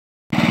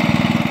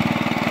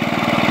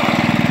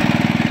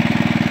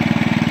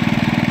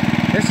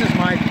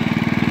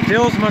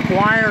Dille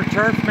McGuire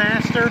Turf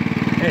Master.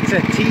 It's a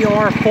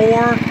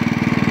TR4.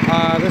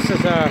 This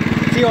is a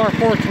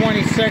TR4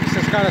 26.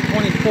 It's got a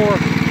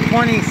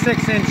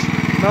 26-inch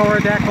mower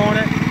deck on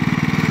it.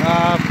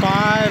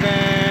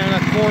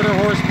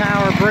 5¼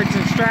 horsepower Briggs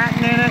 &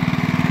 Stratton in it.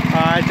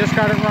 I just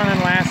got it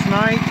running last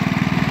night.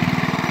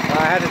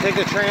 I had to take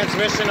the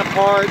transmission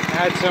apart.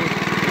 Had some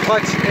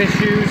clutch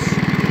issues.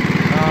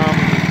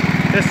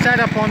 The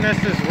setup on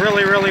this is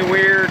really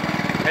weird.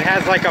 It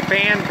has like a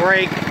band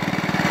brake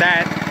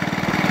that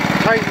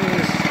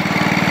tightens,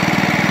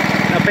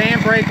 a band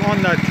brake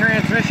on the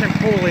transmission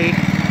pulley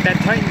that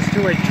tightens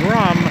to a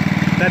drum,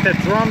 that the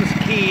drum's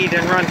keyed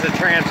and runs the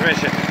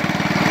transmission.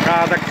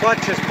 The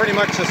clutch is pretty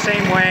much the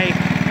same way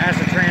as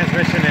the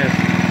transmission is.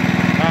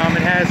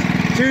 It has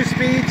 2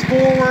 speeds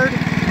forward,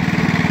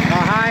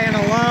 a high and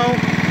a low.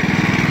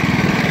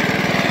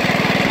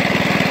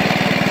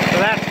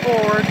 So that's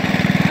forward,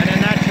 and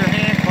then that's your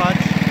hand clutch.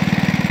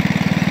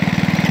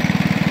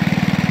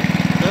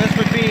 So this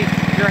would be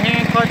your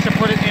hand clutch to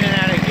put it in and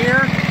out of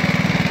gear.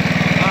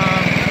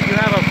 You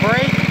have a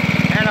brake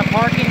and a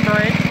parking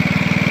brake.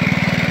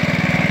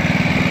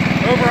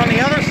 Over on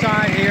the other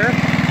side here,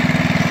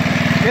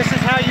 this is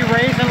how you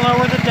raise and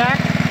lower the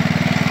deck,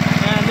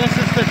 and this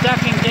is the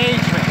deck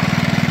engagement.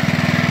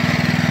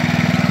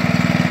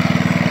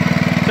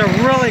 It's a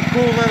really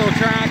cool little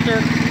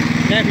tractor,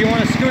 and if you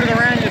want to scoot it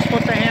around, you just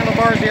flip the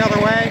handlebars the other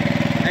way,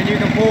 and you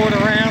can pull it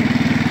around.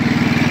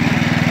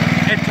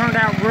 It turned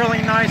out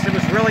really nice. It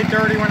was really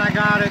dirty when I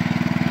got it.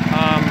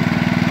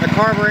 The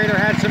carburetor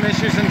had some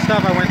issues and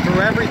stuff. I went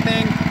through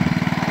everything,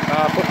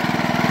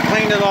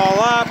 cleaned it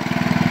all up.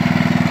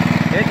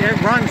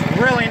 It runs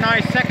really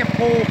nice. Second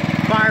pull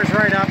fires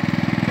right up.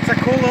 It's a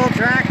cool little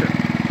tractor.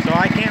 So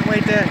I can't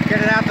wait to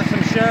get it out to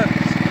some shows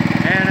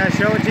and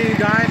show it to you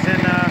guys.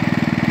 And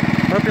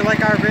hope you like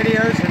our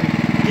videos and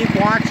keep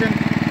watching.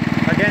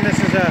 Again, this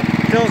is a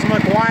Dille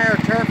McGuire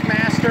Turf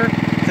Master.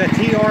 It's a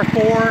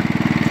TR4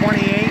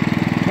 28,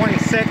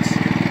 26.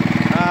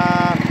 I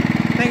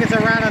think it's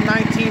around a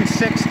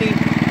 1960.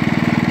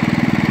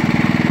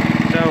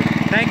 So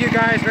thank you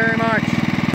guys very much.